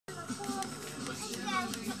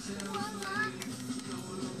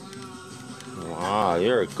Wow,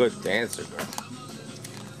 you're a good dancer, girl.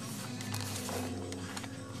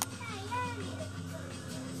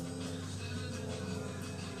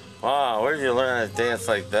 Wow, where did you learn how to dance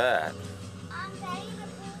like that?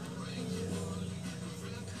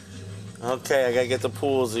 Okay, I gotta get the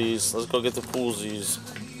poolsies. Let's go get the poolsies.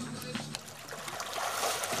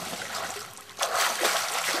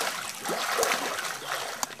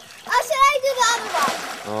 Oh, should I do the other one?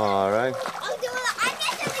 Alright. I'll do it. I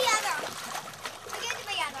get to the other. I get to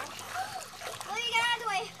the other. Well, you get out of the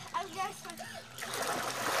way. I'll do this one.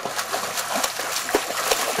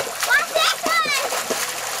 Watch this one.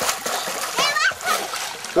 Hey, watch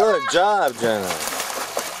this. Good job, Jenna.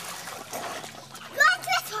 Watch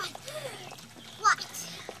this one. Watch.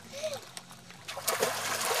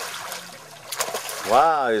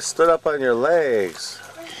 Wow, you stood up on your legs.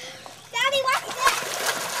 Daddy, watch this.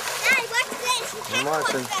 Daddy, watch this. You I'm can't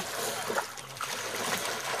watching. watch this.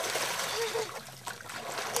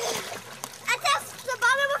 That's the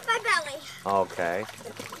bottom of my belly. Okay.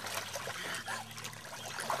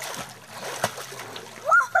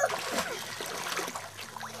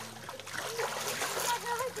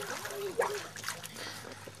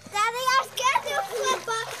 Daddy, I'm scared to flip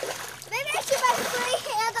up. Maybe I should put 3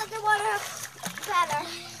 hands underwater better.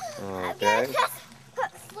 I'm Okay. gonna just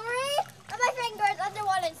put 3 of my fingers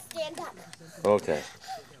underwater and stand up. Okay.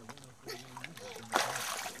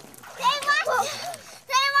 Hey, watch!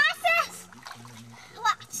 Hey, watch this!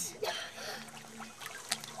 Watch.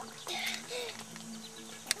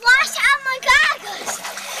 Watch out my goggles!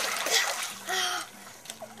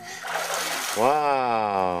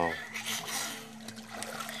 Wow.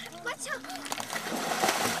 Watch out!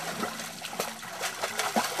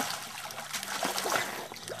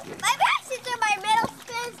 My back is in my middle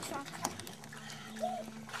spin truck.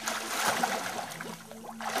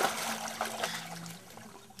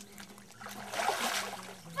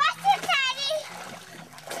 Faster, Daddy!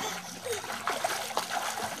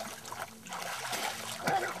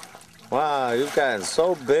 Wow, you've gotten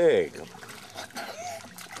so big.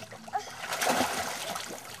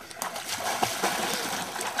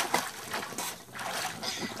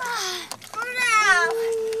 For now,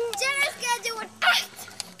 Jenna's gonna do an act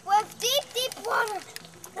with deep, deep water,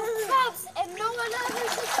 with crabs, and no one else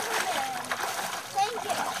is swimming. Thank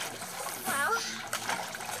you. Now,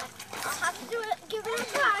 I'll have to do it, give it a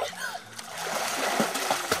try.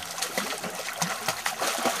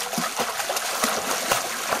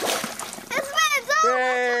 It's winning!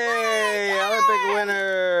 Yay! Olympic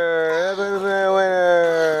winner! Olympic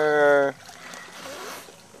winner!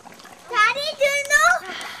 Daddy, do you know,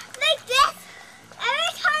 like this,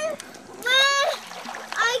 every time when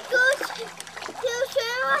I go to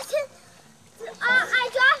Cheshire, I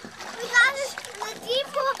got the deep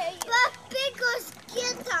pool, but bigger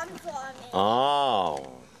skin time for me. Oh.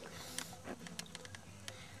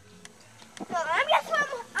 So I'm gonna swim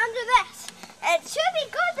under this. It should be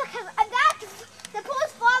good because the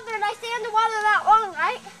pool's farther and I stay underwater that long,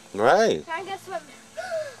 right? Right. So I'm gonna swim.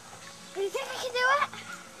 Do you think I can do it?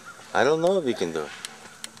 I don't know if you can do it.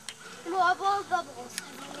 Well, I'll blow bubbles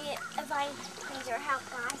if I need your help,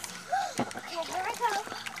 guys. Okay, here I go.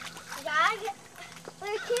 I gotta get